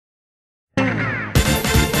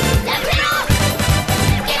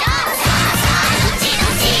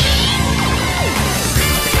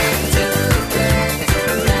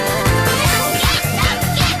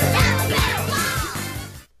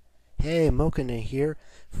Mokina here.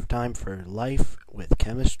 Time for Life with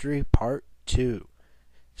Chemistry Part 2.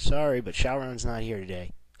 Sorry, but Shauron's not here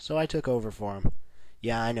today, so I took over for him.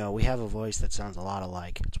 Yeah, I know, we have a voice that sounds a lot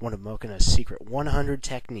alike. It's one of Mokina's secret 100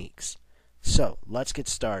 techniques. So, let's get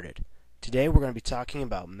started. Today we're going to be talking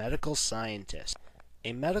about medical scientists.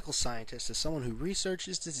 A medical scientist is someone who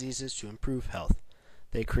researches diseases to improve health.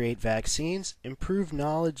 They create vaccines, improve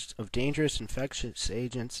knowledge of dangerous infectious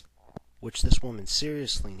agents, which this woman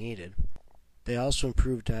seriously needed. They also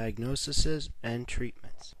improve diagnoses and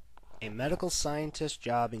treatments. A medical scientist's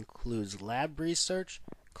job includes lab research,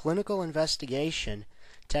 clinical investigation,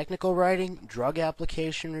 technical writing, drug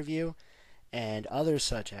application review, and other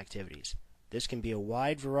such activities. This can be a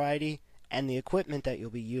wide variety, and the equipment that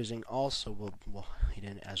you'll be using also will hit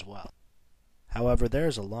in as well. However, there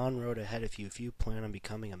is a long road ahead of you if you plan on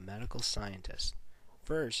becoming a medical scientist.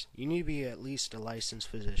 First, you need to be at least a licensed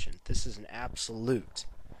physician. This is an absolute.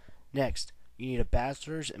 Next, you need a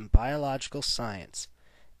bachelor's in biological science.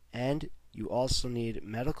 And you also need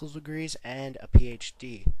medical degrees and a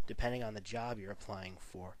PhD, depending on the job you're applying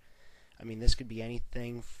for. This could be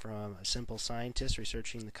anything from a simple scientist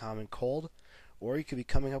researching the common cold, or you could be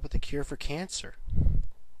coming up with a cure for cancer.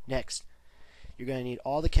 Next, you're going to need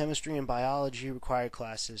all the chemistry and biology required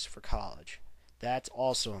classes for college. That's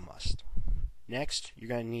also a must. Next, you're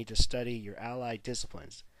going to need to study your allied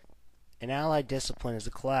disciplines. An allied discipline is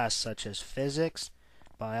a class such as physics,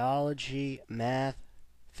 biology, math,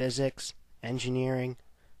 physics, engineering.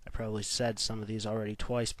 I probably said some of these already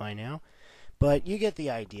twice by now, but you get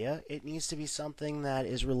the idea. It needs to be something that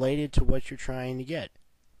is related to what you're trying to get.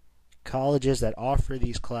 Colleges that offer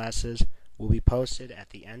these classes will be posted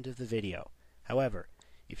at the end of the video. However,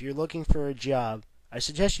 if you're looking for a job, I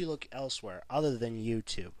suggest you look elsewhere other than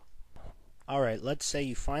YouTube. Alright, let's say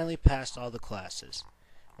you finally passed all the classes.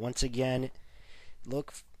 Once again,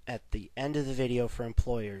 look at the end of the video for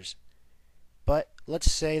employers. But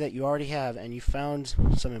let's say that you already have and you found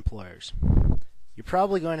some employers. You're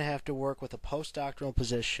probably going to have to work with a postdoctoral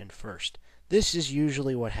position first. This is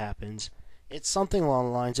usually what happens. It's something along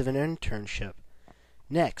the lines of an internship.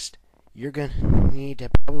 Next, you're going to need to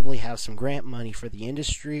probably have some grant money for the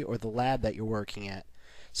industry or the lab that you're working at,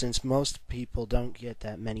 since most people don't get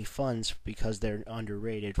that many funds because they're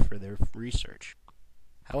underrated for their research.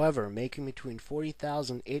 However, making between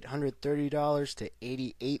 $40,830 to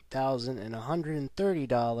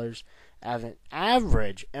 $88,130 as an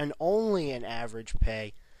average, and only an average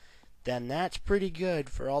pay, then that's pretty good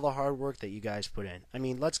for all the hard work that you guys put in.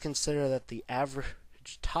 Let's consider that the average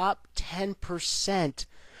top 10%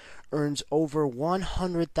 earns over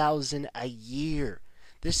 $100,000 a year.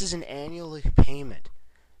 This is an annual payment.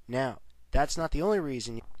 Now, that's not the only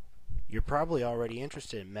reason. You're probably already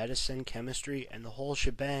interested in medicine, chemistry, and the whole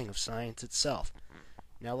shebang of science itself.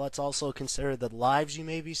 Now let's also consider the lives you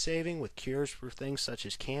may be saving with cures for things such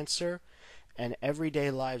as cancer, and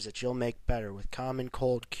everyday lives that you'll make better with common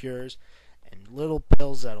cold cures and little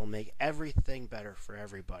pills that'll make everything better for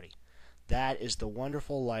everybody. That is the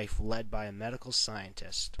wonderful life led by a medical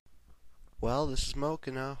scientist. Well, this is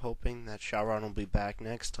Mokina, hoping that Shauron will be back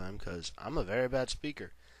next time, because I'm a very bad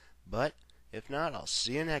speaker. But if not, I'll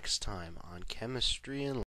see you next time on Chemistry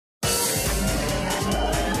and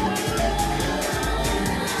Life.